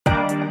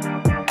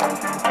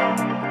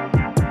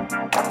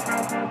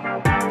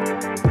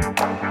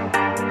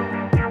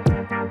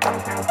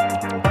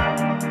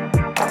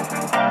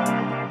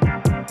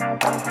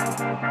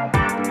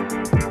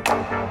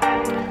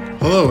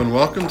Hello and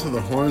welcome to the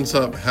Horns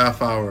Up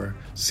Half Hour,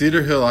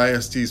 Cedar Hill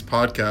ISD's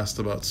podcast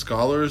about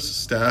scholars,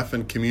 staff,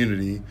 and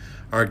community.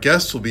 Our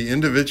guests will be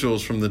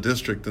individuals from the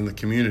district and the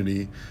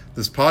community.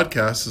 This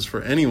podcast is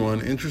for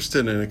anyone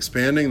interested in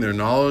expanding their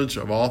knowledge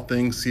of all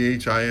things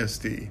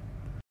CHISD.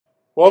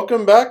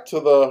 Welcome back to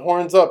the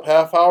Horns Up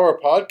Half Hour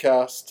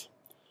podcast.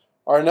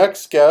 Our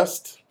next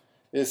guest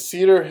is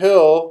Cedar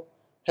Hill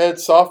head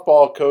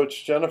softball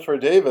coach Jennifer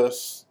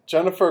Davis.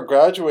 Jennifer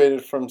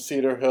graduated from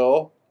Cedar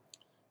Hill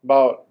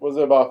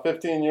about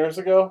 15 years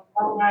ago?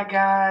 Oh my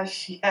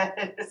gosh,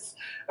 yes.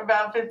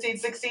 About 15,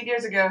 16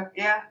 years ago,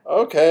 yeah.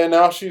 Okay,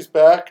 now she's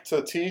back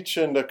to teach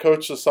and to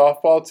coach the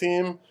softball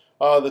team.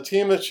 The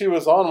team that she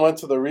was on went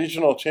to the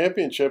regional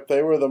championship.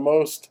 They were the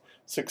most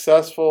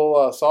successful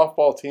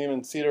softball team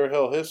in Cedar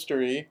Hill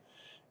history.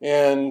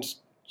 And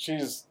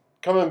she's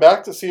coming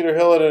back to Cedar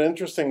Hill at an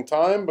interesting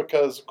time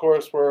because, of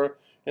course, we're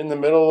in the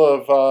middle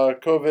of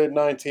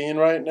COVID-19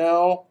 right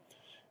now.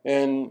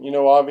 And,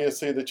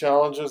 obviously the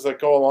challenges that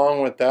go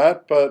along with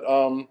that. But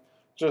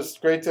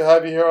just great to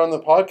have you here on the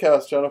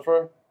podcast,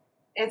 Jennifer.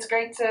 It's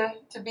great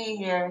to be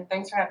here.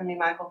 Thanks for having me,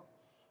 Michael.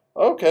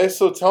 Okay,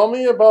 so tell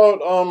me about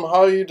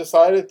how you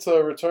decided to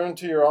return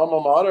to your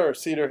alma mater,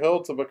 Cedar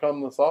Hill, to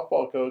become the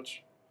softball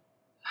coach.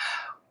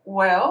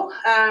 Well,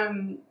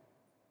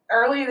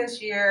 earlier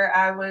this year,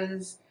 I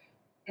was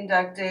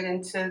inducted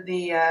into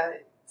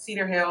the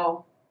Cedar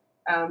Hill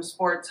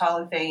Sports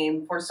Hall of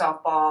Fame for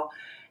softball.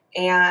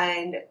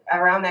 And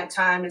around that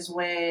time is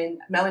when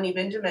Melanie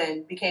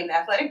Benjamin became the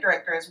athletic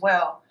director as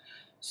well.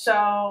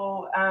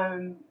 So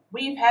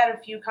we've had a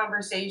few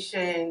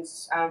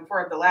conversations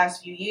for the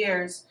last few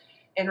years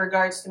in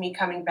regards to me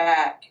coming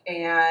back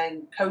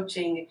and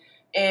coaching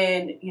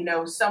in,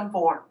 some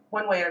form,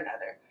 one way or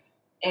another.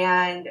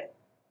 And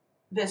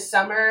this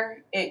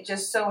summer, it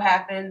just so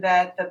happened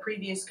that the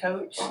previous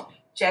coach,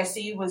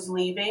 Jessie, was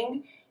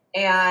leaving.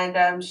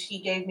 And she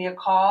gave me a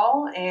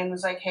call and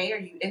was like, hey, are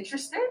you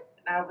interested?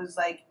 And I was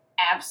like,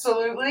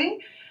 absolutely.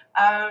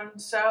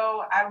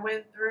 So I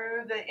went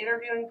through the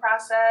interviewing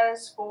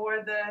process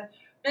for the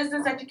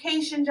business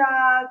education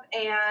job.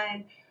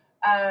 And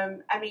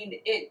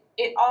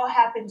it all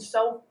happened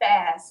so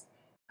fast.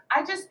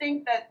 I just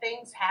think that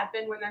things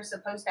happen when they're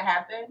supposed to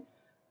happen.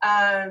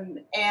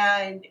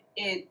 And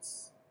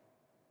it's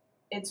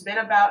been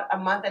about a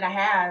month and a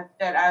half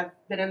that I've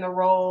been in the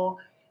role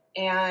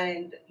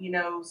and,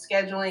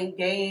 scheduling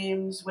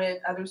games with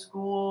other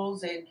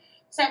schools and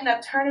setting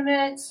up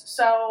tournaments.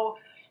 So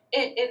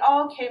it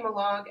all came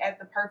along at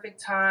the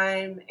perfect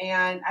time.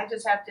 And I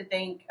just have to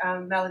thank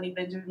Melanie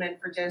Benjamin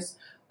for just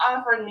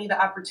offering me the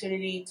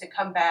opportunity to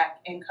come back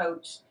and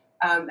coach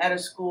at a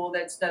school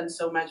that's done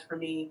so much for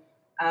me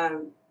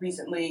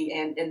recently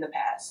and in the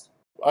past.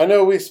 I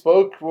know we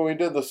spoke when we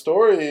did the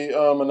story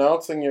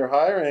announcing your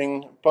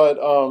hiring, but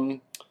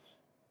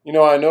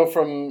I know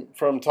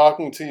from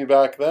talking to you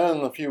back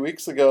then a few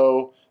weeks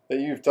ago that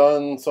you've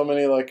done so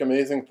many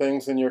amazing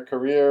things in your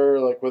career,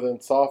 within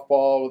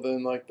softball,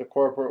 within the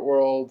corporate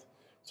world.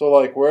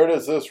 So where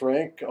does this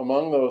rank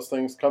among those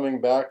things,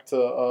 coming back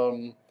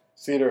to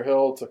Cedar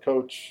Hill to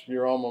coach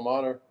your alma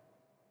mater?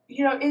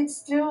 It's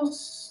still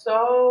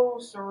so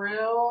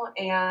surreal,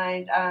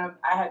 and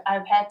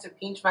I've had to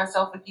pinch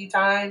myself a few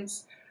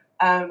times.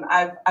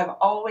 I've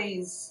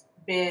always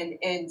been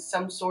in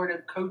some sort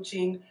of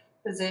coaching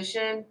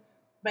position,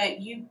 but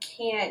you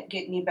can't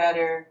get any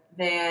better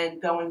than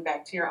going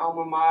back to your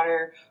alma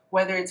mater,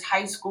 whether it's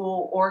high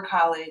school or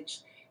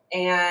college,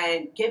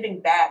 and giving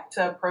back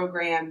to a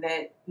program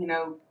that,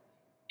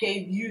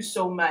 gave you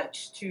so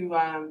much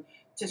to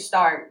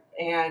start.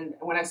 And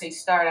when I say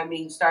start, I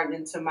mean starting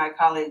into my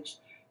college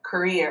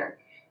career.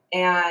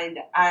 And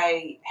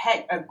I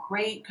had a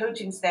great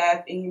coaching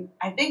staff, and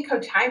I think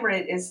Coach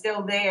Heimrit is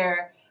still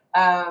there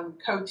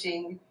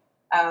coaching.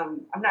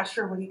 I'm not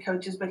sure what he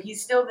coaches, but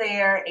he's still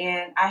there.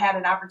 And I had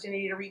an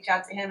opportunity to reach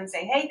out to him and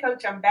say, hey,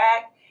 Coach, I'm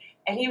back.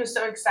 And he was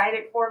so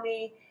excited for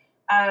me.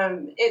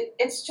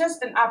 It's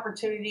just an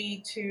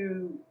opportunity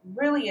to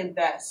really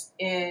invest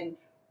in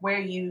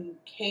where you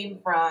came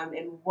from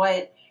and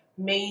what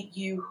made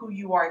you who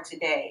you are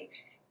today.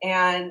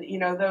 And,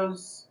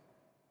 those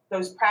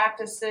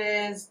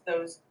practices,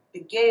 the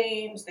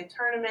games, the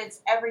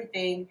tournaments,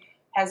 everything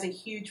has a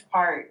huge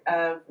part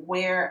of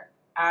where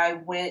I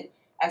went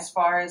as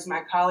far as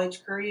my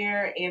college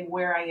career and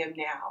where I am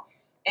now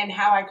and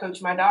how I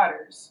coach my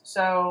daughters.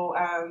 So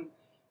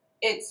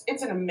it's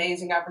an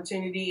amazing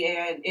opportunity,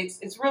 and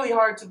it's really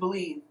hard to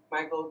believe,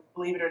 Michael,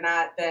 believe it or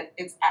not, that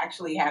it's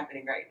actually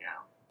happening right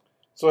now.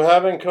 So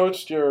having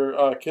coached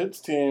your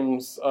kids'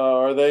 teams,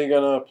 are they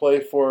going to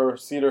play for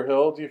Cedar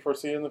Hill, do you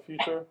foresee in the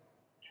future?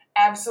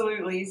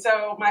 Absolutely.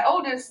 So my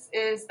oldest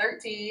is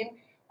 13.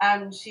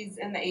 She's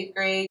in the 8th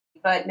grade,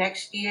 but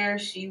next year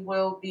she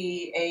will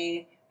be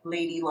a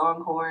Lady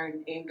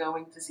Longhorn and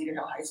going to Cedar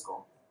Hill High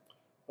School.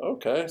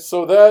 Okay,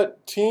 so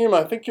that team,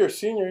 I think your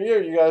senior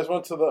year, you guys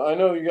went to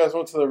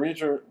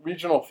the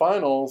regional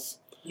finals.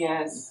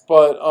 Yes.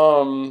 But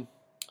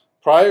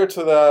prior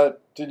to that,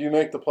 did you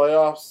make the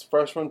playoffs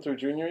freshman through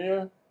junior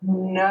year?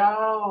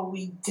 No,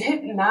 we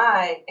did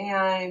not,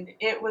 and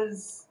it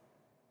was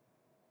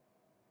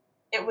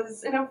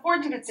an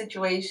unfortunate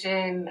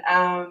situation,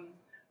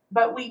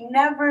 but we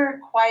never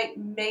quite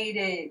made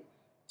it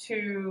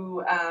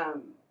to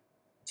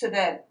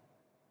that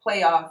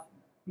playoff,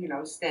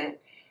 stint.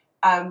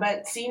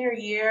 But senior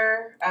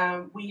year,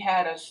 we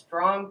had a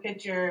strong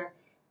pitcher,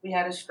 we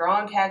had a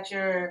strong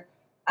catcher.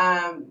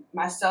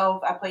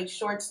 Myself, I played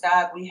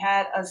shortstop. We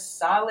had a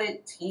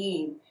solid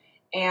team,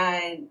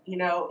 and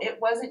it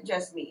wasn't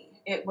just me.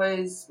 It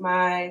was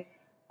my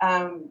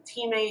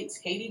teammates,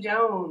 Katie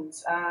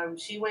Jones.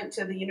 She went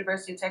to the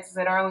University of Texas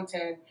at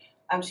Arlington.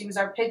 She was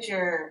our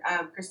pitcher.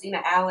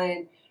 Christina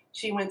Allen.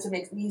 She went to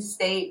McNeese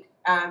State.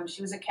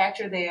 She was a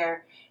catcher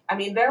there. I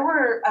mean, there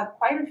were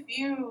quite a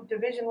few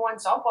Division I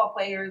softball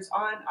players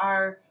on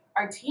our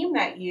team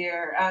that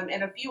year,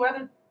 and a few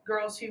other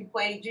girls who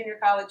played junior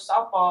college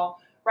softball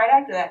right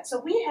after that. So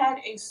we had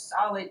a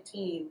solid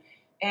team,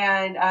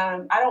 and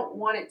I don't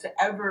want it to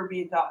ever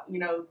be thought,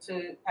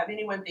 to have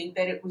anyone think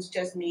that it was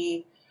just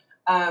me.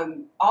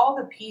 All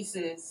the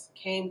pieces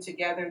came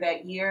together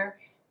that year,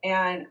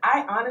 and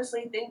I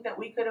honestly think that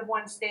we could have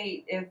won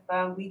state if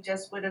we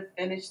just would have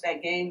finished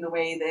that game the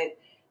way that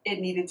it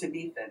needed to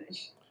be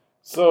finished.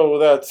 So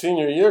that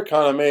senior year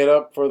kind of made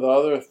up for the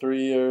other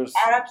 3 years.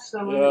 Yeah.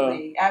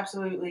 Absolutely,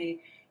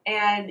 absolutely.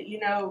 And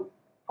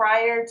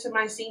prior to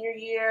my senior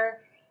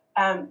year,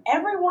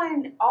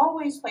 everyone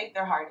always played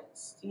their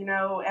hardest.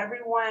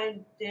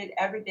 Everyone did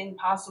everything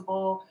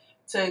possible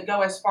to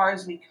go as far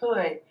as we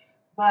could,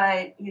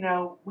 but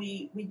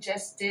we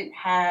just didn't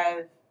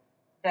have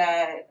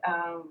that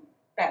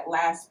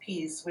last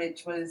piece,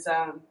 which was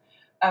a,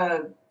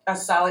 a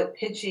solid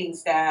pitching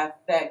staff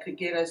that could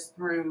get us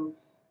through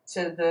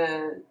to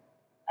the,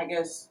 I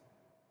guess,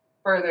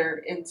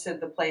 further into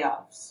the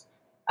playoffs,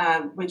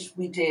 which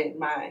we did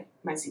my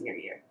senior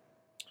year.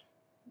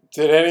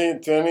 Did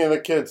any of the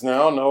kids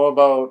now know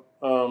about,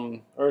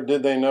 or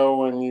did they know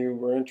when you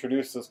were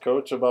introduced as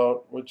coach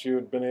about what you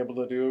had been able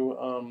to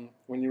do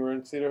when you were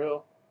in Cedar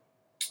Hill?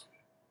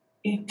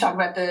 You talk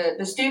about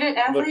the student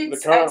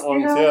athletes? The current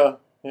ones,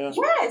 yeah.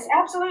 Yes,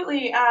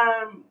 absolutely.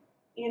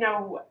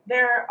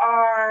 There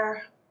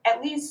are at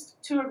least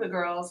two of the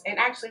girls, and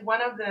actually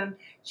one of them,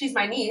 she's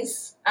my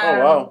niece. Oh,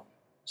 wow.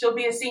 She'll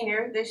be a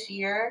senior this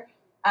year.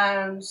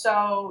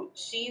 So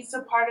she's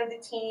a part of the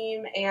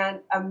team,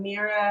 and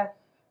Amira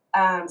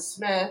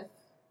Smith,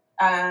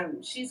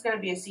 she's going to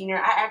be a senior.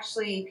 I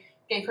actually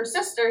gave her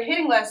sister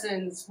hitting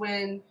lessons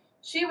when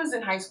she was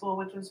in high school,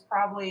 which was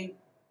probably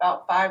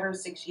about 5 or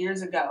 6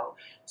 years ago.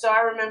 So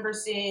I remember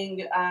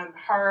seeing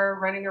her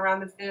running around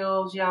the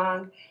fields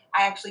young.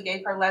 I actually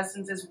gave her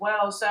lessons as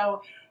well.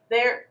 So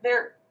there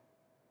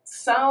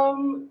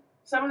some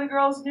of the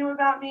girls knew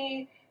about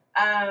me,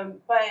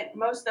 but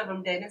most of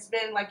them didn't. It's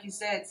been, like you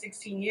said,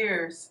 16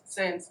 years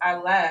since I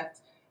left.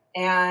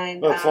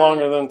 And that's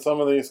longer than some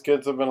of these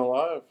kids have been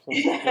alive.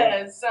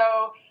 Yeah,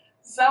 so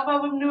some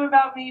of them knew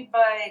about me,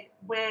 but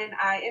when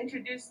I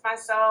introduced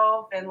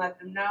myself and let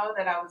them know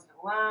that I was an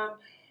alum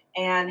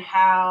and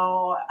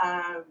how,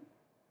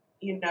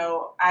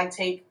 I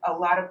take a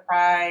lot of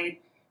pride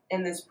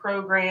in this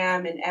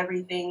program and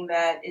everything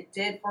that it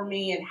did for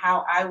me and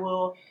how I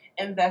will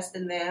invest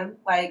in them,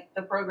 like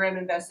the program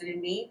invested in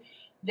me,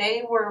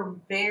 they were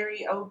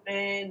very open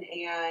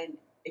and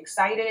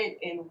excited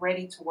and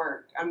ready to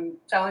work. I'm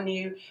telling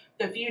you,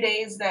 the few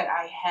days that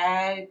I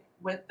had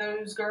with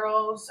those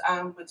girls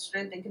with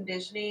strength and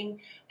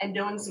conditioning and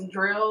doing some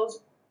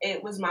drills,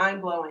 it was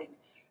mind blowing.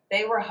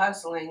 They were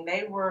hustling.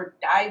 They were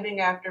diving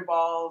after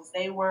balls.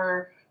 They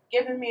were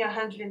giving me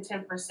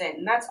 110%.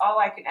 And that's all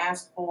I can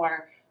ask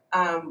for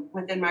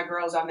within my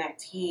girls on that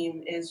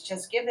team is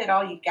just give it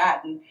all you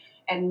got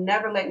and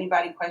never let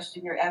anybody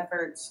question your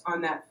efforts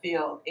on that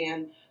field.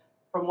 And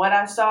from what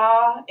I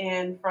saw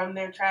and from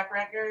their track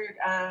record,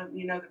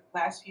 the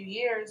last few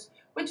years,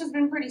 which has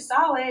been pretty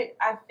solid,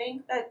 I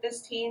think that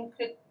this team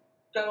could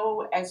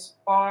go as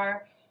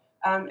far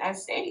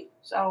as state.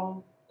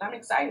 So I'm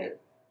excited.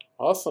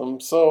 Awesome.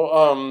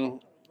 So,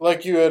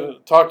 like you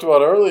had talked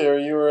about earlier,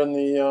 you were in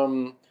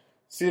the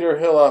Cedar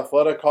Hill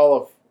Athletic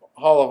Hall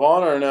of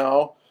Honor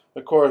now.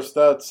 Of course,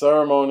 that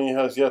ceremony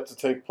has yet to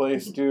take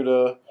place due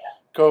to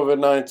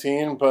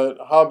COVID-19, but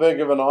how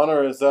big of an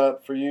honor is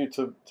that for you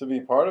to be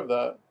part of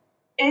that?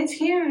 It's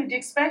huge,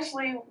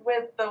 especially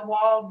with the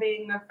wall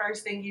being the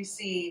first thing you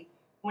see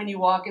when you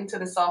walk into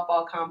the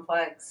softball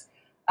complex.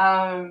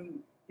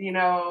 When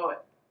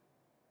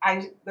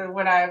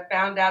I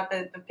found out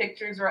that the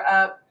pictures were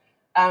up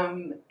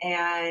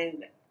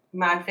and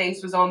my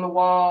face was on the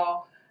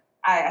wall,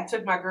 I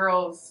took my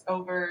girls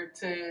over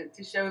to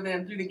show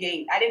them through the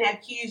gate. I didn't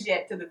have keys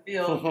yet to the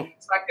field,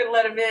 so I couldn't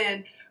let them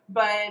in.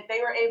 But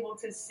they were able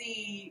to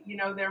see,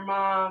 their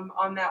mom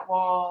on that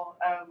wall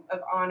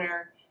of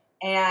honor.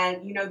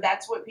 And,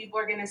 that's what people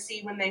are going to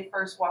see when they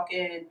first walk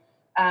in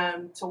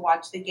to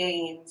watch the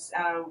games,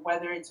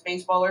 whether it's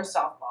baseball or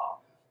softball,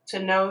 to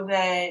know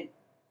that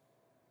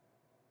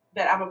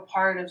I'm a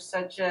part of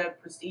such a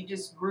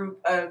prestigious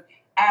group of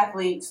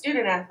athletes,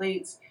 student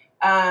athletes,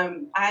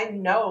 I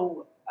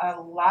know a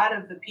lot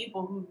of the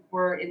people who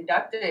were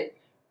inducted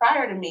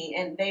prior to me,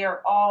 and they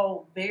are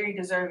all very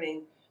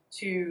deserving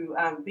to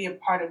be a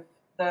part of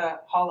the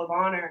Hall of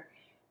Honor.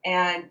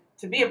 And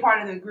to be a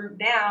part of the group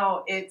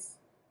now, it's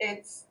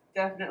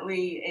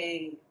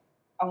definitely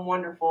a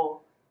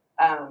wonderful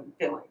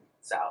feeling.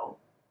 So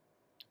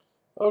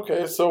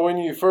Okay, so when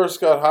you first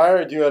got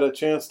hired, you had a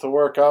chance to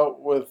work out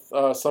with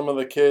some of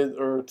the kids,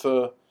 or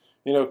to,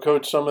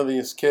 coach some of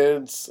these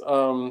kids.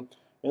 And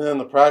then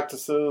the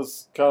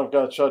practices kind of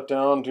got shut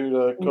down due to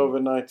mhm.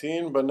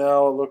 COVID-19, but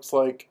now it looks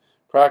like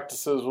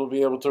practices will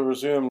be able to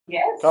resume. Kind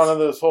Yes. of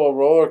this whole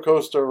roller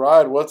coaster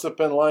ride. What's it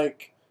been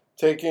like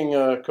taking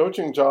a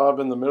coaching job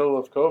in the middle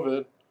of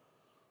COVID?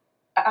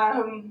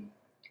 Um,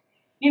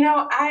 you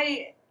know,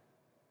 I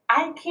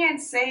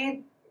can't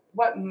say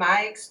what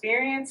my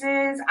experience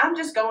is. I'm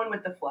just going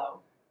with the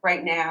flow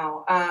right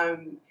now.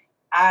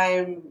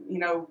 I'm,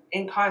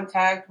 in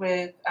contact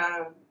with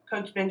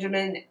Coach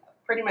Benjamin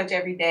pretty much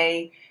every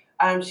day.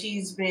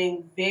 She's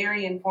been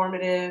very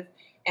informative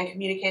and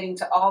communicating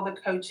to all the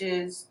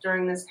coaches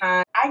during this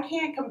time. I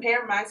can't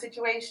compare my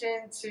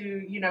situation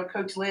to,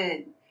 Coach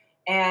Lynn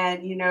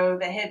and,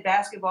 the head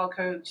basketball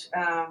coach.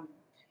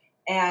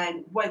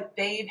 And what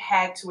they've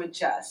had to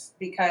adjust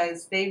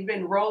because they've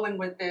been rolling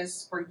with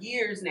this for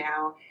years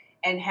now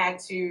and had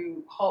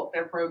to halt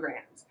their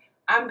programs.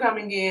 I'm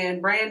coming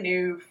in brand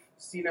new,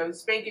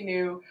 spanking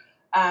new,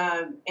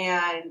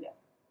 and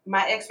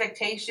my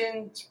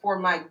expectations for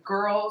my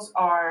girls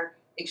are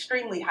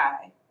extremely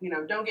high.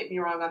 Don't get me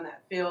wrong on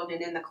that field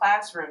and in the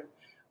classroom,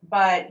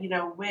 but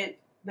with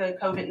the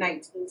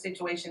COVID-19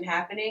 situation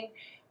happening,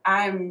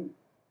 I'm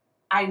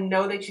I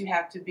know that you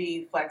have to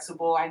be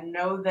flexible. I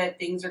know that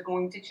things are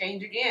going to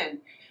change again.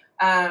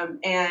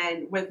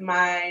 And with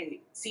my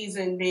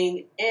season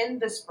being in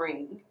the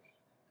spring,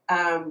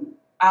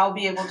 I'll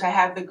be able to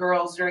have the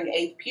girls during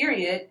eighth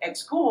period at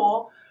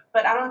school,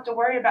 but I don't have to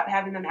worry about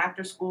having them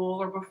after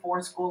school or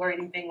before school or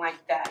anything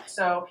like that.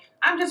 So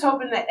I'm just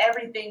hoping that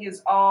everything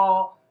is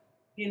all,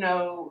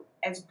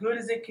 as good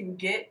as it can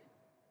get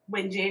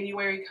when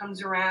January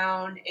comes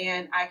around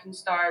and I can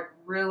start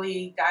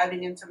really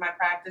diving into my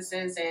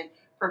practices and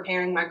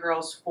preparing my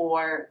girls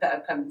for the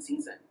upcoming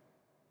season.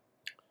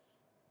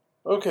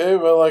 Okay,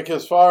 well, like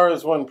as far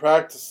as when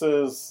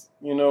practices,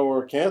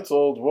 were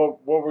canceled,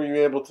 what were you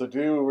able to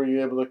do? Were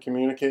you able to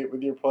communicate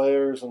with your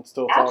players and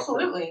still talk to them?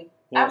 Absolutely.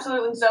 Yeah.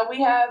 Absolutely. So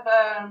we have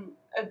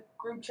a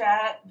group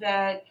chat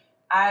that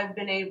I've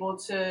been able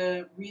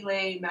to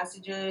relay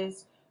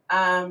messages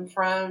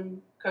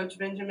from Coach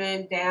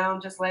Benjamin down,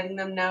 just letting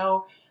them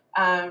know.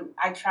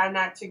 I try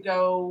not to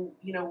go,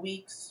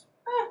 weeks.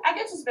 I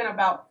guess it's been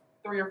about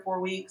 3 or 4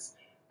 weeks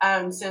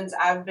since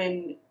I've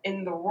been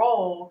in the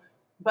role,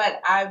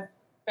 but I've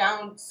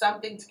found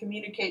something to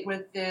communicate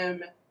with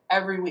them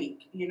every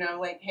week.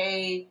 Like,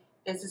 hey,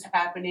 this is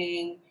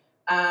happening.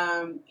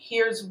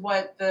 Here's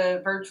what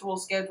the virtual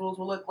schedules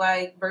will look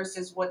like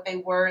versus what they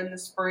were in the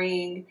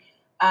spring.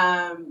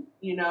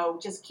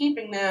 Just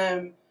keeping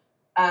them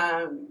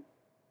um,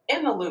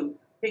 in the loop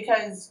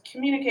because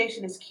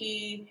communication is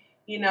key.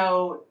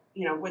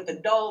 With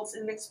adults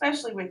and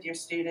especially with your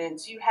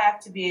students, you have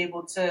to be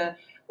able to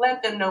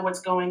let them know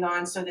what's going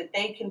on so that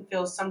they can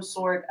feel some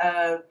sort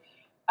of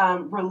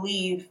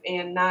relief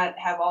and not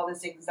have all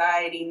this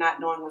anxiety, not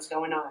knowing what's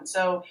going on.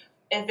 So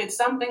if it's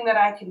something that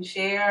I can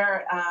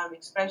share,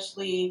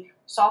 especially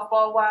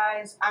softball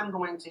wise, I'm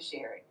going to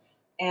share it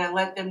and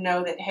let them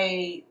know that,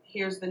 hey,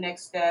 here's the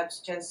next steps.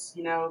 Just,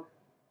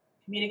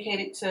 communicate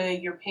it to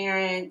your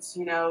parents,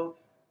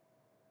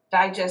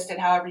 digest it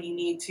however you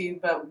need to,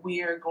 but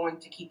we're going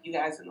to keep you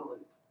guys in the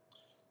loop.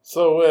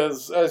 So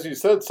as you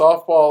said,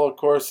 softball, of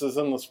course, is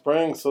in the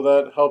spring, so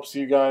that helps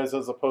you guys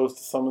as opposed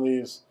to some of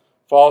these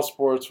fall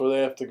sports where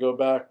they have to go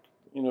back,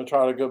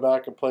 try to go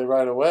back and play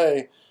right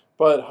away.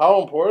 But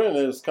how important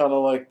is kind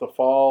of like the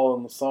fall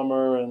and the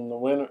summer and the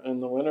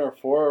winter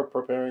for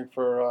preparing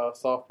for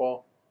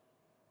softball?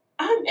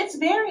 It's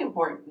very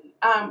important.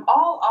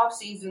 All off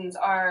seasons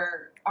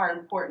are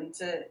important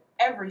to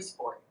every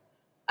sport.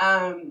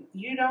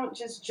 You don't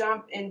just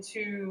jump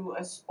into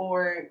a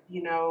sport,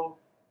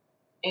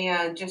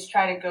 and just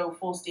try to go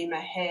full steam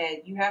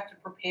ahead. You have to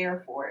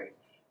prepare for it.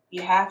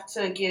 You have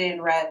to get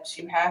in reps.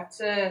 You have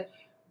to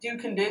do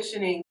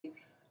conditioning.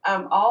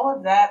 All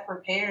of that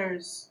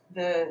prepares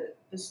the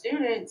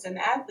students and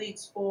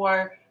athletes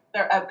for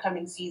their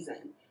upcoming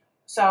season.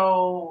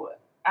 So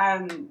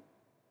I'm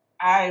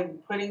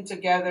putting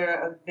together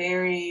a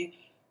very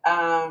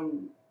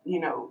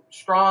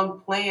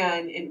strong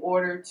plan in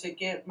order to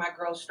get my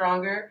girls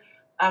stronger.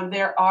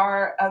 There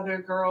are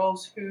other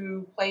girls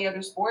who play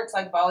other sports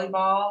like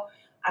volleyball.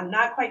 I'm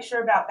not quite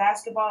sure about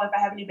basketball if I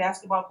have any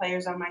basketball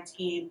players on my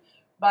team,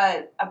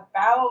 but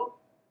about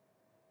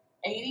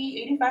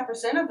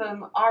 85% of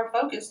them are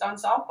focused on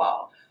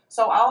softball.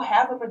 So I'll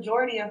have a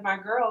majority of my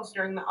girls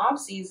during the off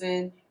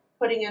season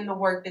putting in the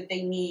work that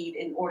they need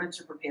in order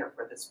to prepare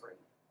for the spring.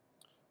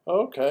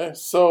 Okay,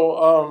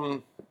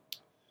 so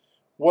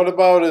What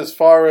about as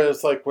far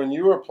as like when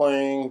you were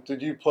playing?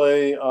 Did you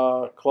play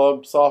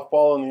club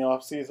softball in the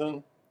off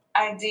season?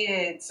 I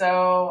did.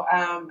 So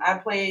I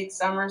played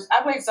summers.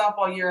 I played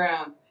softball year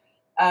round.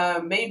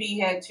 Maybe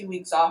had 2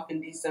 weeks off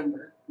in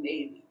December,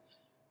 maybe.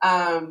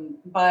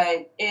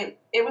 But it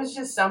was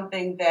just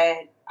something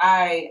that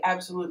I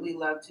absolutely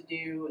love to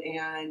do,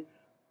 and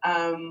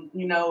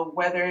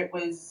whether it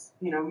was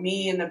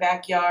me in the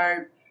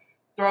backyard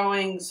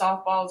throwing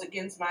softballs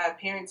against my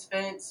parents'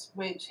 fence,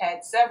 which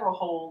had several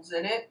holes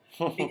in it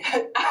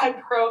because I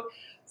broke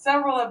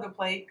several of the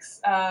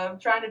plaques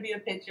trying to be a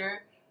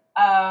pitcher,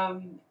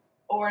 um,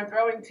 or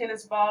throwing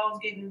tennis balls,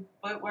 getting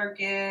footwork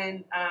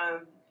in.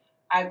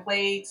 I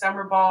played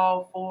summer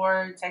ball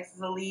for Texas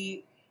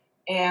Elite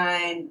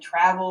and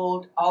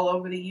traveled all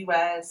over the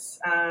U.S.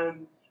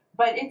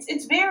 But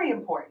it's very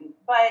important.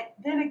 But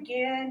then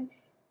again,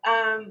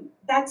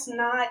 that's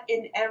not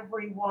in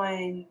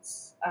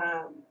everyone's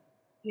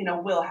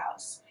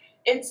wheelhouse.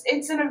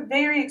 It's in a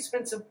very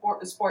expensive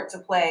sport to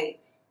play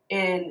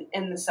in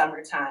the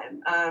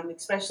summertime,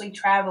 especially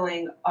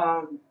traveling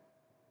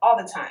all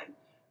the time.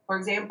 For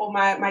example,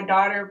 my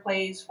daughter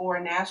plays for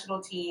a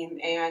national team,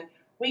 and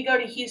we go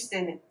to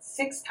Houston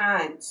 6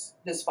 times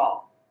this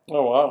fall.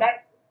 Oh wow!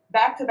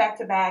 Back to back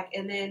to back,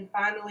 and then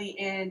finally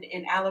end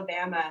in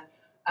Alabama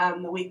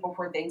the week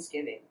before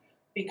Thanksgiving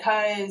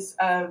because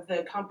of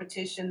the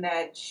competition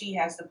that she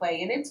has to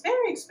play, and it's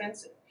very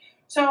expensive.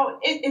 So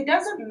it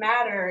doesn't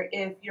matter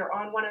if you're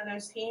on one of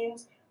those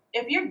teams.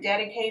 If you're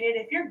dedicated,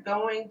 if you're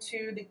going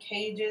to the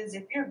cages,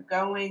 if you're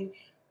going,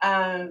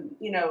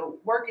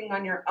 working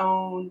on your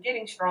own,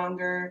 getting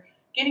stronger,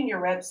 getting your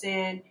reps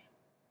in,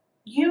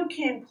 you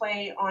can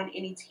play on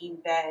any team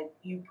that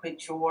you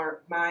put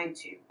your mind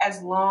to,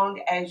 as long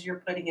as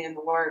you're putting in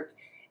the work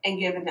and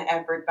giving the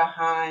effort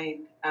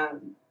behind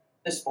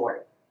the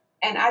sport.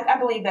 And I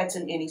believe that's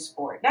in any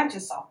sport, not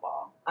just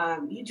softball.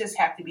 You just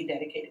have to be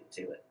dedicated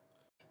to it.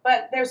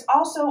 But there's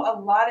also a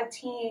lot of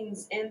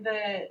teams in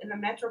the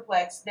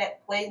Metroplex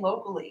that play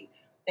locally.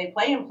 They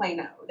play in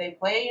Plano. They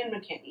play in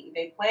McKinney.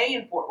 They play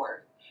in Fort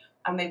Worth.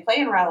 They play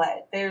in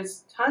Rowlett.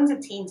 There's tons of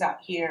teams out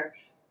here.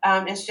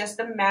 It's just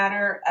a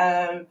matter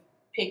of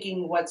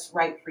picking what's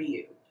right for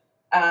you.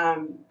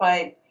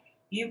 But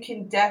you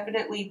can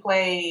definitely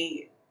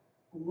play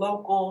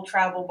local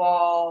travel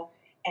ball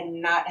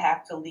and not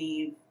have to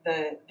leave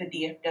the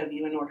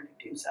DFW in order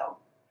to do so.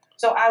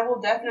 So I will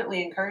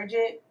definitely encourage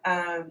it,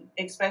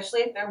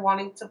 especially if they're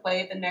wanting to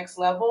play at the next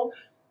level,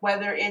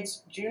 whether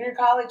it's junior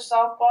college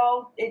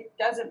softball, it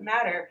doesn't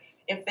matter.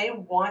 If they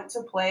want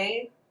to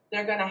play,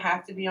 they're going to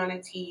have to be on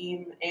a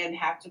team and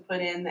have to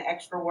put in the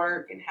extra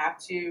work and have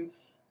to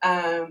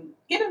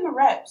get in the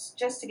reps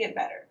just to get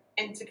better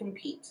and to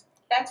compete.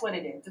 That's what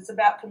it is. It's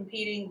about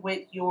competing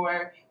with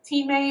your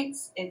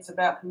teammates. It's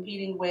about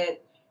competing with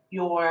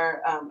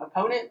your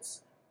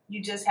opponents.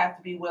 You just have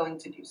to be willing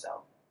to do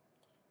so.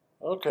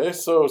 Okay,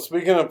 so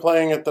speaking of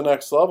playing at the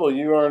next level,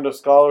 you earned a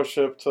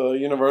scholarship to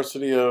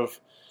University of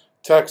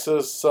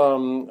Texas,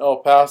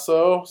 El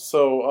Paso,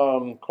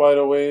 so quite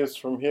a ways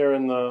from here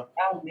in the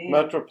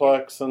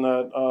Metroplex, and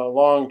that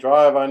long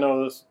drive. I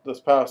know this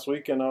past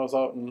weekend I was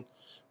out in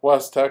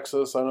West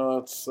Texas. I know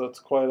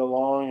that's quite a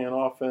long and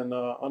often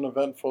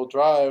uneventful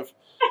drive,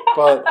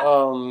 but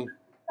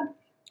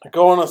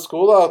going to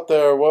school out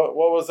there, what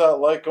was that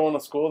like going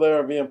to school there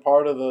and being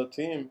part of the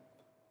team?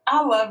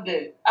 I loved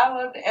it. I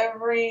loved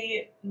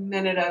every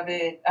minute of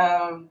it.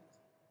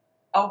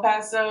 El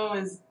Paso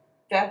is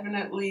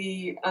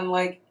definitely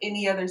unlike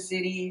any other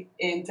city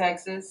in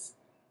Texas.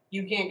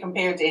 You can't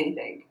compare it to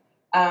anything.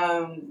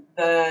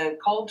 The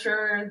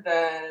culture,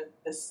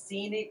 the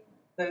scenery,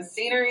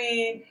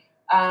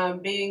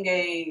 being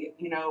a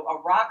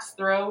rocks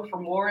throw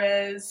from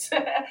Juarez.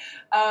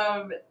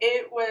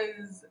 It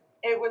was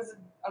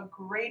a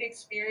great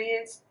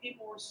experience.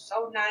 People were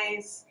so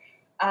nice.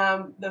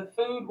 The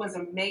food was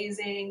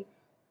amazing.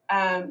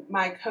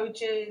 My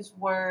coaches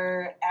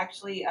were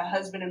actually a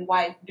husband and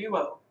wife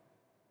duo.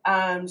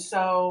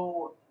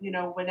 So,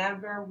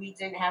 whenever we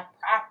didn't have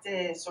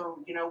practice or,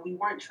 we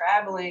weren't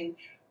traveling,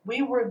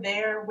 we were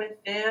there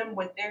with them,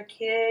 with their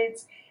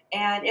kids,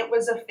 and it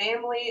was a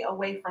family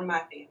away from my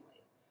family.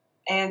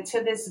 And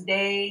to this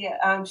day,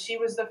 she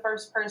was the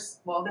first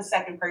person, well, the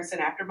second person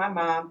after my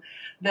mom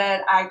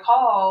that I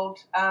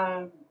called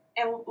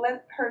and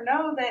let her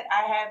know that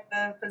I had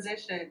the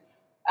position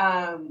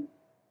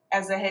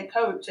as a head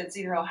coach at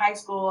Cedar Hill High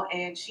School.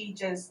 And she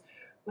just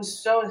was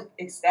so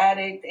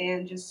ecstatic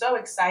and just so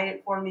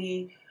excited for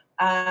me.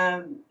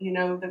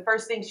 The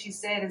first thing she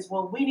said is,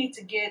 well, we need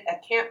to get a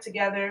camp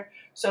together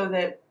so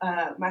that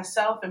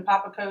myself and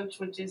Papa Coach,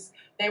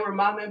 they were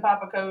Mama and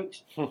Papa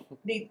Coach,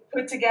 be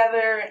put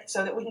together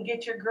so that we can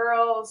get your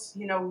girls,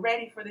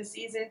 ready for the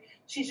season.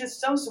 She's just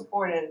so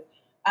supportive.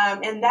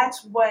 And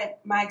that's what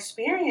my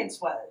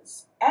experience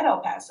was at El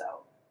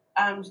Paso.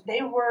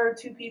 They were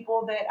two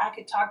people that I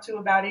could talk to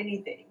about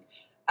anything.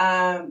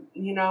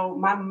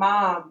 My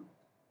mom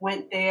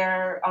went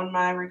there on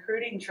my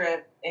recruiting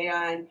trip,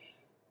 and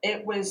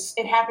it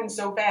happened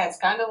so fast,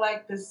 kind of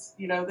like this,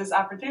 this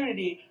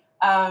opportunity.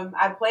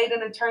 I played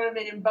in a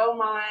tournament in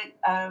Beaumont.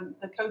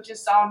 The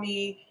coaches saw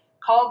me,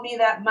 called me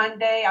that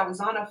Monday. I was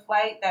on a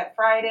flight that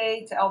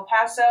Friday to El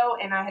Paso,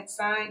 and I had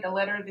signed a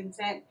letter of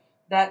intent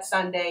that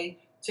Sunday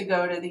to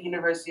go to the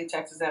University of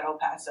Texas at El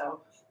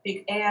Paso.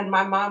 And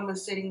my mom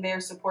was sitting there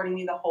supporting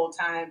me the whole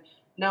time,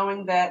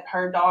 knowing that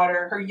her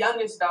daughter, her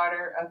youngest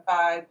daughter of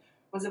 5,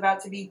 was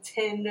about to be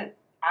 10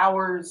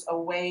 hours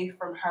away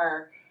from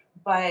her.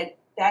 But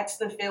that's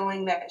the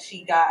feeling that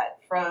she got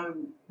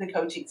from the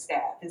coaching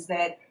staff, is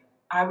that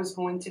I was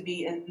going to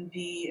be in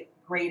the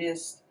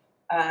greatest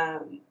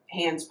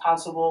hands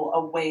possible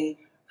away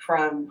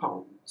from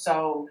home.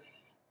 So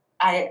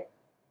I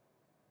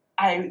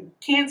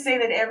can't say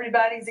that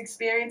everybody's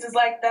experience is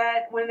like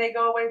that when they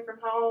go away from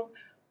home,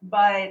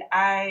 but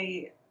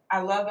I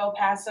love El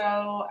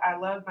Paso. I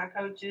love my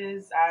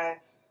coaches. I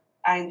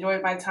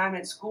enjoyed my time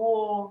at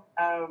school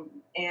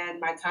and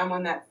my time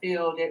on that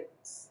field.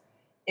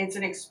 It's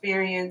an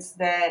experience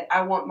that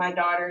I want my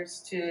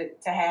daughters to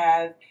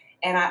have,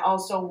 and I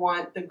also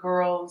want the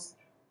girls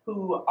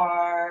who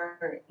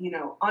are,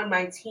 on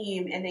my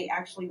team and they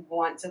actually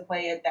want to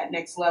play at that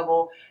next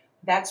level.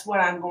 That's what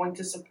I'm going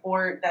to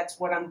support. That's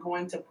what I'm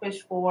going to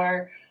push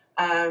for,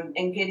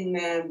 and getting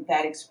them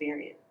that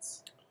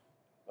experience.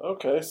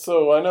 Okay,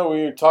 so I know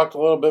we talked a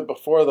little bit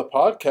before the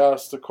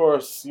podcast. Of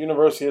course,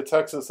 University of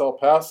Texas El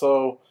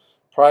Paso,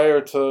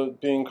 prior to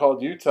being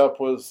called UTEP,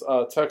 was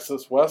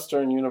Texas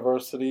Western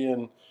University,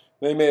 and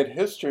they made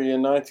history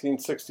in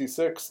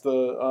 1966.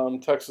 The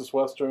Texas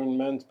Western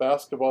men's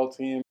basketball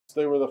team.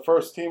 They were the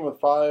first team with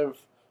 5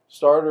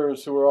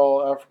 starters who were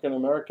all African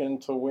American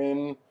to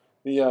win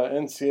the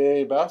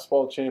NCAA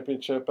basketball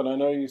championship. And I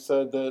know you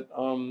said that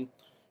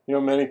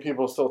many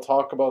people still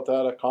talk about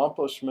that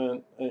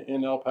accomplishment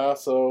in El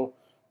Paso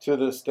to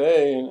this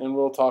day, and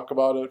we'll talk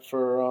about it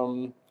for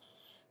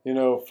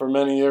for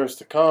many years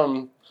to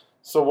come.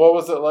 So what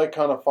was it like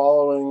kind of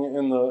following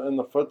in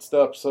the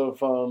footsteps of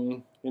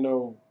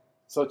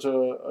such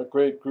a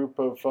great group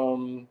of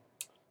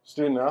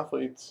student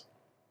athletes?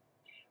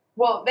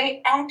 Well,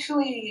 they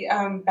actually,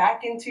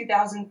 back in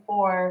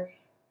 2004,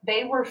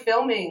 they were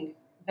filming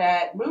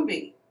that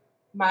movie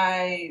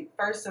my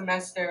first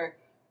semester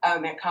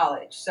at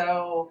college.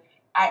 So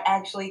I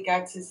actually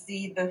got to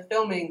see the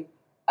filming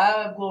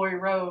of Glory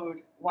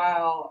Road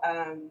while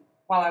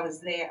I was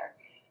there.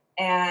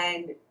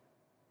 And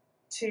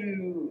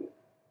to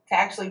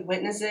actually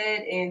witness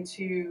it and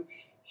to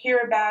hear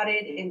about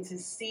it and to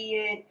see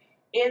it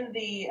in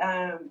the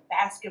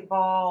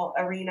basketball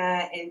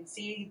arena and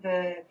see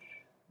the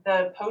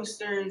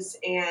posters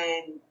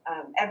and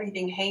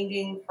everything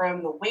hanging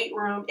from the weight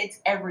room. It's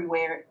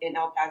everywhere in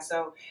El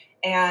Paso,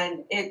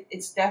 and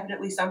it's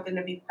definitely something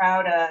to be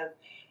proud of.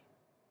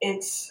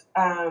 It's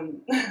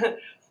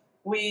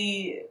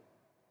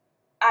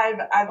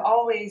I've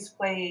always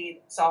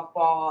played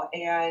softball,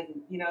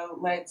 and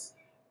let's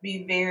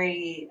be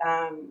very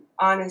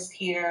honest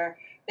here.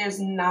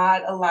 There's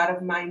not a lot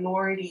of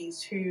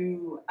minorities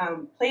who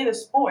play the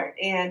sport,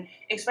 and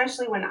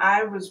especially when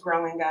I was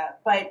growing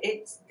up. But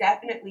it's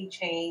definitely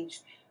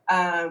changed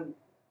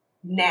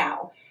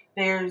now.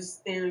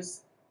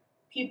 There's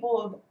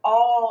people of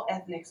all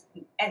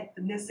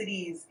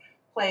ethnicities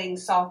playing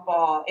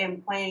softball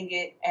and playing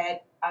it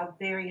at a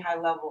very high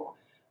level.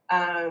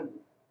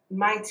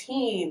 My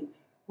team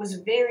was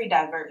very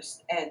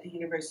diverse at the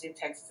University of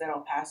Texas at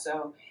El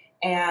Paso.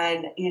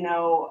 And,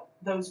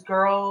 those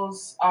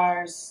girls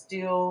are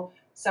still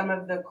some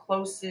of the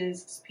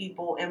closest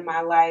people in my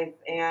life.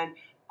 And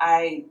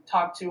I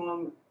talk to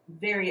them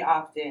very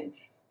often.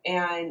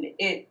 And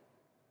it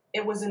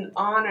was an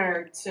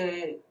honor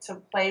to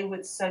play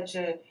with such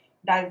a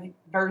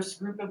diverse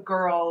group of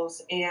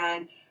girls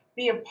and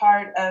be a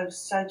part of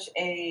such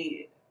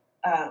a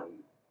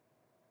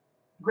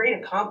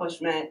great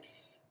accomplishment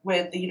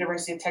with the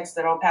University of Texas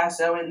at El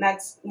Paso. And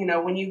that's,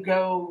 when you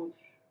go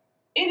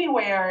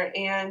anywhere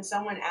and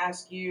someone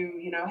asks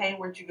you, hey,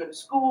 where'd you go to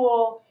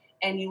school?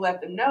 And you let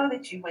them know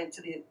that you went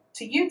to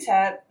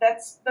UTEP,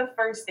 that's the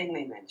first thing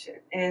they mention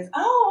is,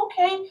 oh,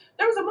 okay,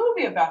 there was a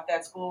movie about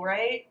that school,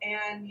 right?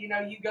 And, you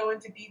go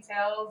into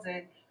details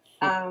and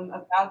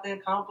about the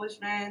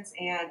accomplishments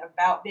and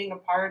about being a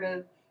part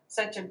of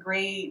such a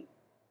great,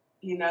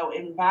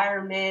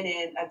 environment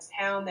and a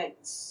town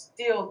that's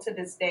still to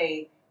this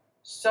day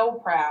so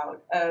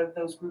proud of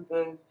those group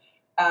of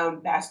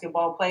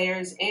basketball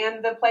players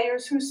and the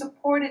players who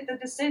supported the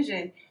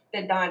decision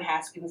that Don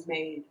Haskins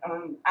made.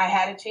 I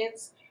had a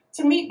chance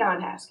to meet Don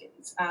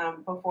Haskins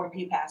before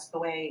he passed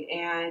away,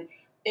 and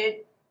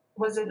it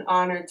was an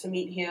honor to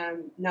meet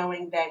him,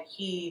 knowing that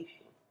he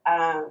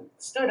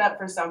stood up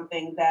for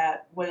something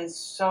that was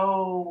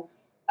so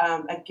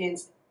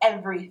against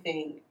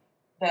everything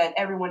that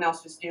everyone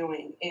else was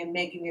doing, and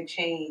making a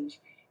change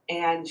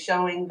and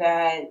showing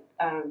that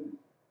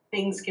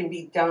things can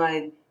be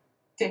done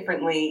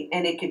differently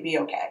and it could be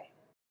okay.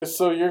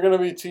 So you're going to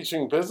be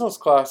teaching business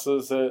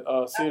classes at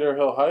Cedar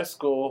Hill High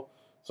School.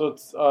 So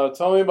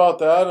tell me about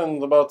that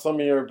and about some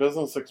of your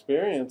business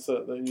experience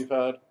that you've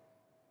had.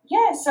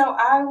 Yeah, so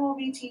I will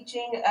be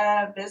teaching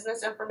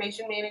business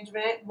information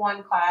management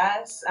one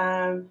class.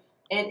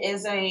 It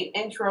is a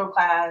intro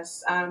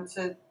class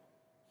to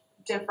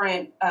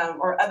different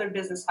or other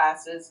business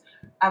classes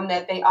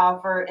that they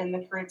offer in the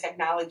career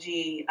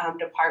technology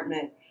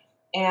department.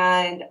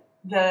 And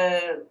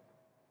the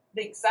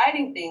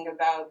exciting thing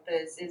about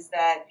this is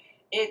that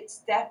it's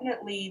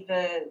definitely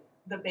the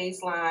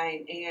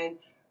baseline and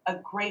a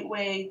great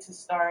way to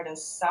start a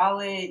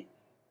solid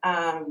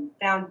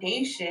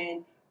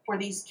foundation for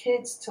these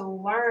kids to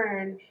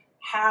learn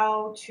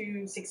how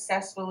to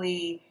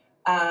successfully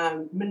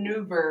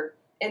maneuver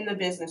in the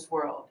business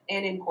world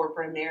and in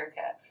corporate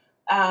America.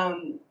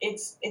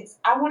 It's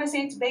I want to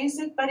say it's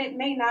basic, but it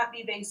may not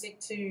be basic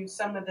to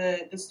some of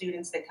the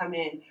students that come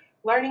in.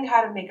 Learning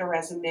how to make a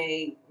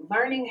resume,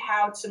 learning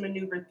how to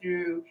maneuver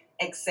through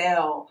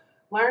Excel,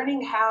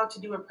 learning how to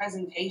do a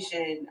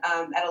presentation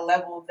at a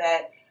level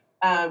that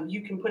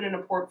you can put in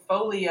a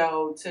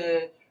portfolio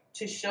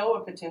to show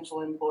a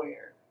potential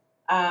employer.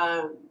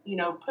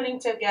 Putting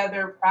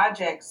together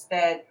projects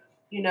that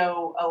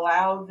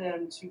allow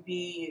them to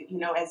be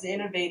as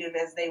innovative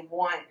as they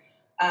want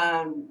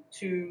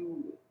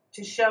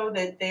to show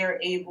that they're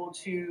able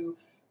to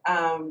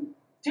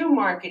do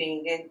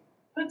marketing and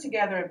put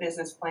together a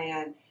business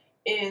plan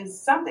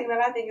is something that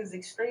I think is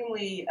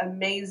extremely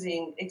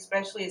amazing,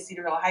 especially at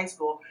Cedar Hill High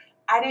School.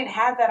 I didn't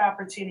have that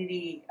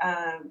opportunity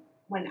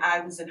when I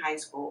was in high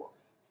school.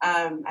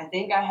 I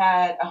think I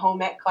had a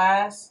home ec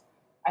class.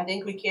 I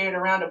think we carried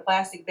around a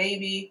plastic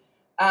baby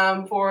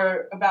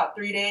for about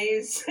 3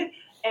 days.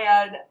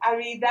 And I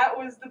mean, that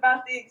was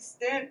about the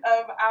extent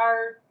of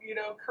our,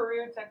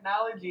 career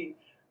technology.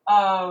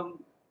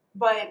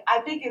 But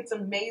I think it's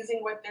amazing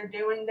what they're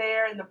doing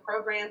there and the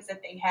programs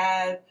that they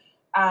have,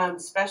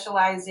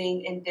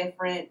 specializing in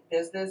different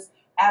business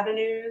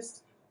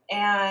avenues.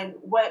 And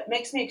what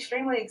makes me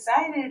extremely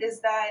excited is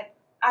that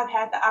I've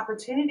had the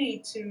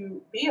opportunity to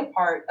be a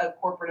part of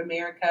corporate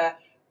America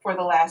for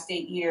the last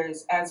 8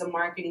 years as a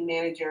marketing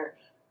manager.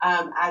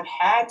 I've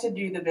had to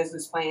do the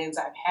business plans.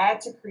 I've had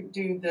to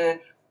do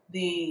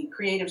the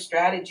creative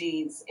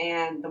strategies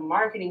and the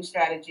marketing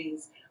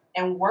strategies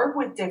and work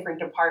with different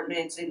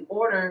departments in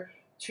order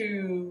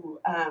to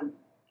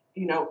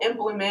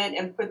implement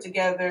and put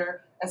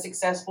together a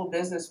successful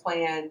business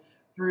plan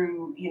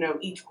through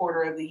each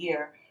quarter of the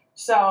year.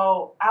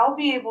 So I'll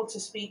be able to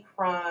speak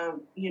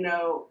from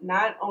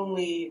not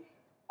only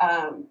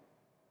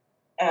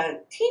a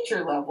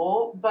teacher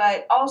level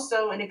but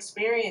also an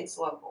experience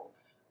level,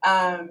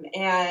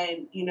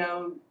 and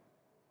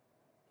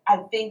I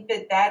think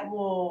that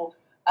will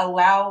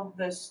allow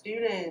the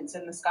students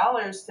and the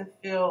scholars to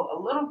feel a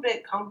little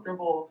bit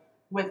comfortable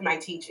with my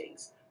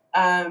teachings.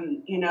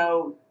 Um, you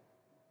know,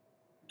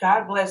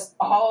 God bless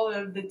all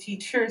of the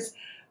teachers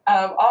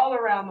all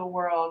around the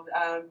world,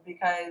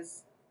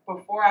 because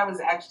before I was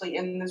actually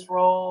in this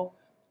role,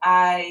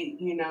 I,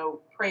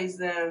 praise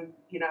them,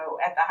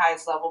 at the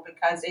highest level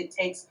because it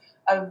takes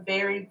a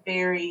very,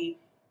 very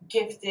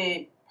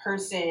gifted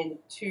person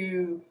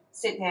to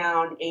sit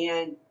down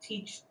and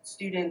teach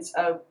students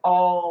of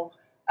all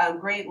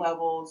grade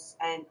levels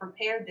and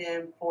prepare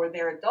them for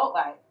their adult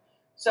life.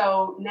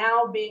 So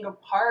now being a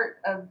part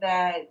of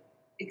that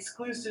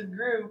exclusive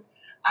group,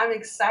 I'm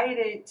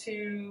excited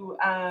to,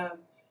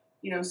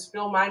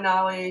 spill my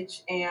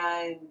knowledge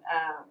and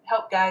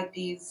help guide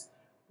these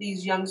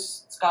young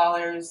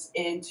scholars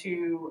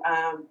into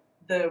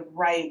the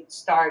right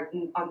start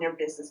on their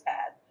business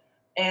path,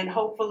 and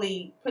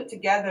hopefully put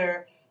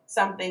together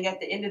something at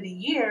the end of the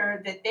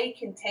year that they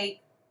can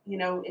take,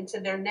 into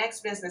their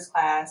next business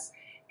class,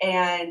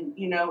 and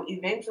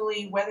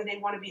eventually whether they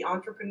want to be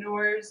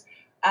entrepreneurs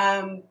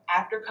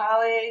after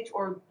college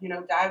or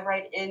dive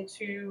right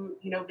into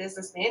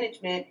business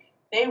management,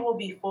 they will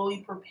be fully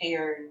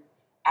prepared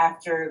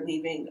after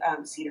leaving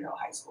Cedar Hill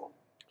High School.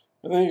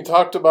 And then you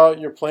talked about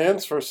your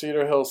plans for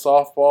Cedar Hill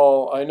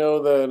softball. I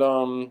know that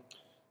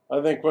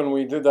I think when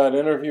we did that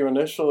interview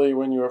initially,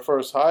 when you were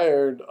first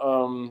hired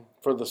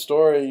for the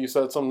story, you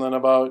said something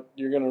about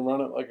you're going to run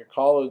it like a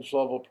college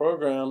level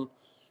program.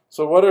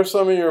 So what are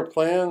some of your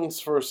plans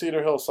for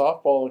Cedar Hill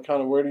softball, and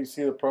kind of where do you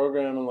see the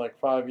program in like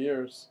 5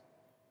 years?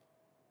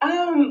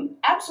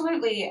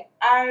 Absolutely.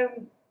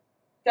 I'm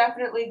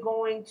definitely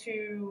going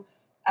to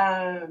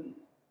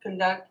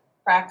conduct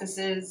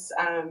practices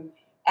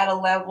at a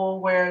level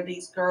where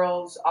these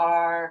girls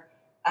are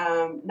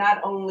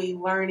not only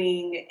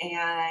learning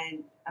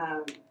and,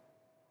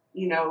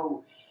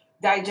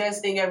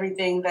 digesting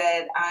everything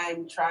that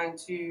I'm trying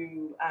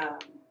to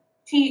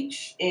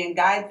teach and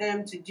guide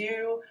them to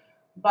do,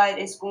 but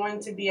it's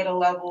going to be at a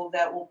level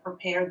that will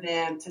prepare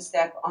them to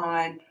step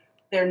on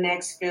their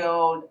next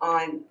field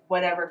on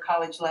whatever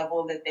college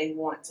level that they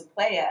want to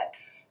play at.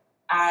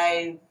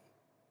 I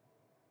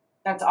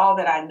That's all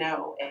that I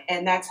know,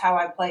 and that's how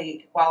I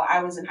played while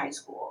I was in high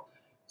school.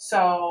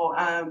 So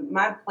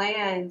my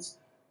plans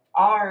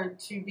are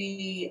to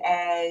be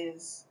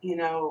as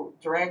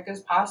direct as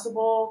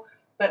possible,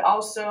 but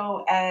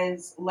also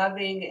as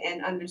loving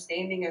and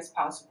understanding as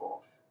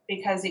possible.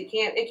 because it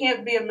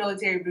can't be a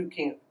military boot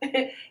camp.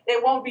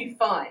 It won't be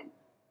fun.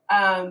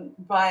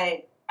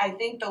 But I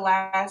think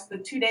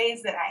the 2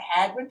 days that I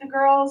had with the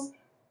girls,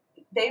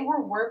 they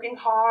were working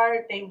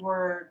hard. They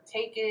were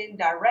taking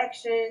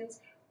directions.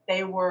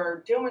 They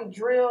were doing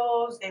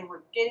drills. They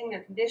were getting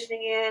their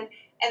conditioning in,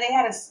 and they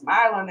had a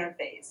smile on their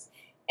face.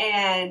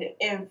 And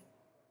if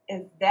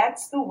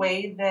that's the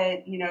way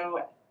that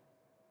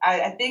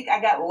I think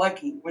I got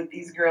lucky with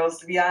these girls,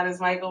 to be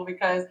honest, Michael,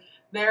 because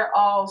they're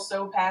all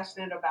so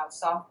passionate about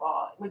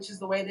softball, which is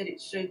the way that it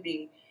should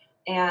be.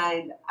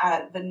 And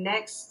the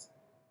next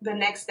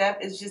step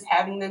is just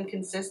having them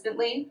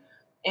consistently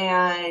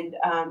and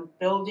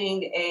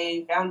building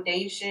a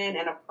foundation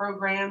and a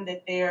program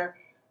that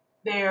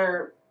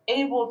they're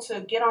able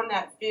to get on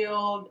that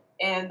field.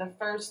 And the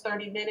first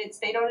 30 minutes,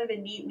 they don't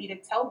even need me to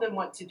tell them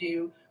what to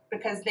do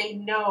because they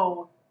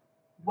know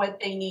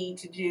what they need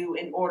to do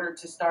in order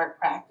to start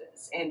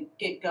practice and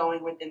get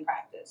going within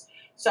practice.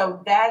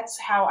 So that's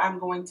how I'm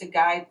going to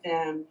guide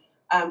them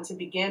to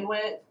begin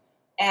with.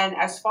 And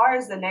as far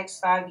as the next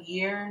 5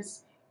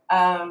 years,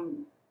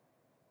 I'm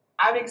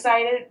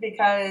excited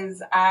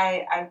because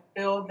I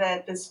feel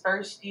that this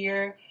first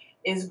year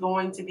is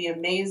going to be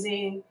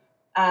amazing.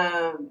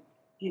 I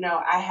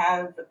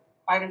have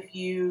quite a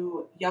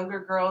few younger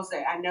girls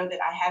that I know that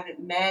I haven't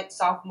met,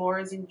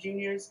 sophomores and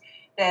juniors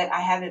that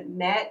I haven't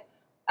met.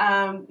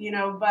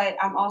 But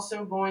I'm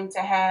also going to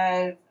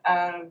have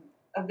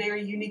a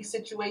very unique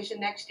situation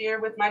next year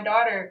with my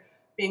daughter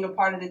being a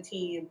part of the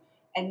team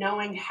and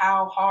knowing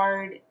how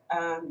hard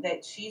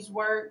that she's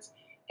worked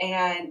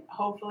and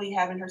hopefully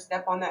having her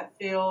step on that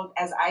field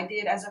as I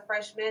did as a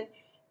freshman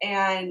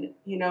and,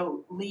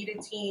 lead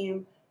a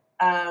team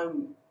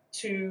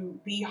to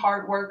be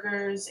hard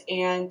workers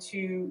and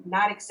to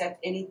not accept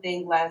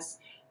anything less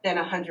than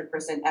 100%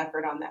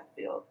 effort on that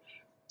field.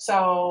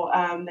 So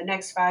the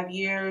next 5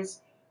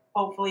 years,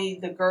 hopefully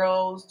the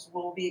girls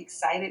will be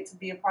excited to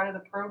be a part of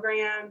the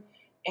program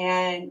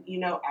and,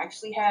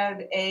 actually have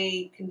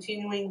a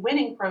continuing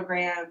winning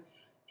program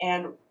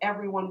and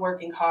everyone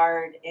working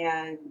hard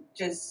and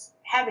just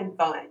having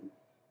fun.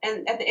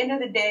 And at the end of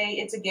the day,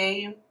 it's a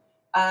game,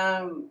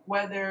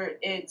 whether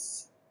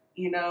it's,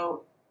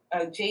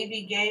 a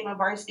JV game, a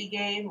varsity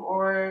game,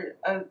 or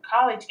a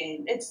college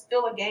game. It's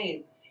still a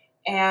game.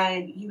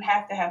 And you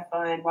have to have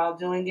fun while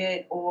doing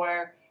it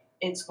or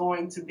it's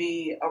going to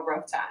be a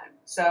rough time.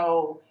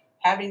 So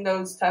having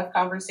those tough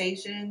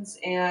conversations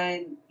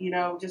and,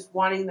 just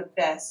wanting the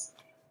best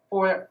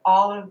for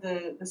all of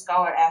the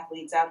scholar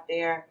athletes out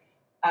there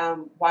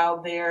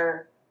while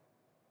they're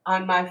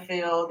on my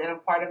field and a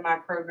part of my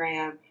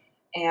program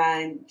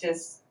and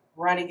just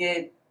running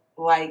it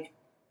like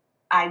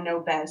I know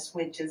best,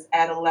 which is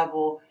at a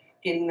level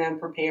getting them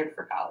prepared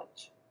for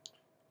college.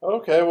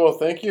 Okay, well,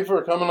 thank you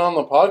for coming on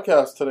the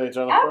podcast today,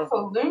 Jennifer.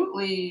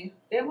 Absolutely.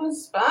 It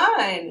was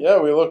fun. Yeah,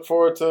 we look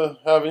forward to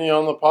having you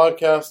on the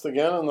podcast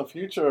again in the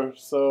future.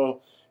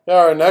 So, yeah,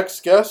 our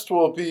next guest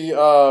will be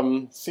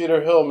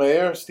Cedar Hill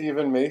Mayor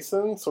Stephen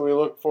Mason. So we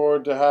look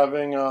forward to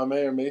having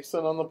Mayor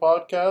Mason on the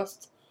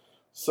podcast.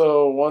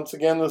 So once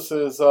again, this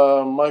is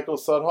Michael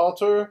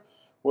Sudhalter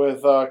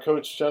with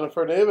Coach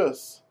Jennifer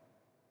Davis.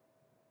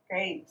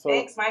 Great.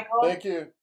 Thanks, Michael. Thank you.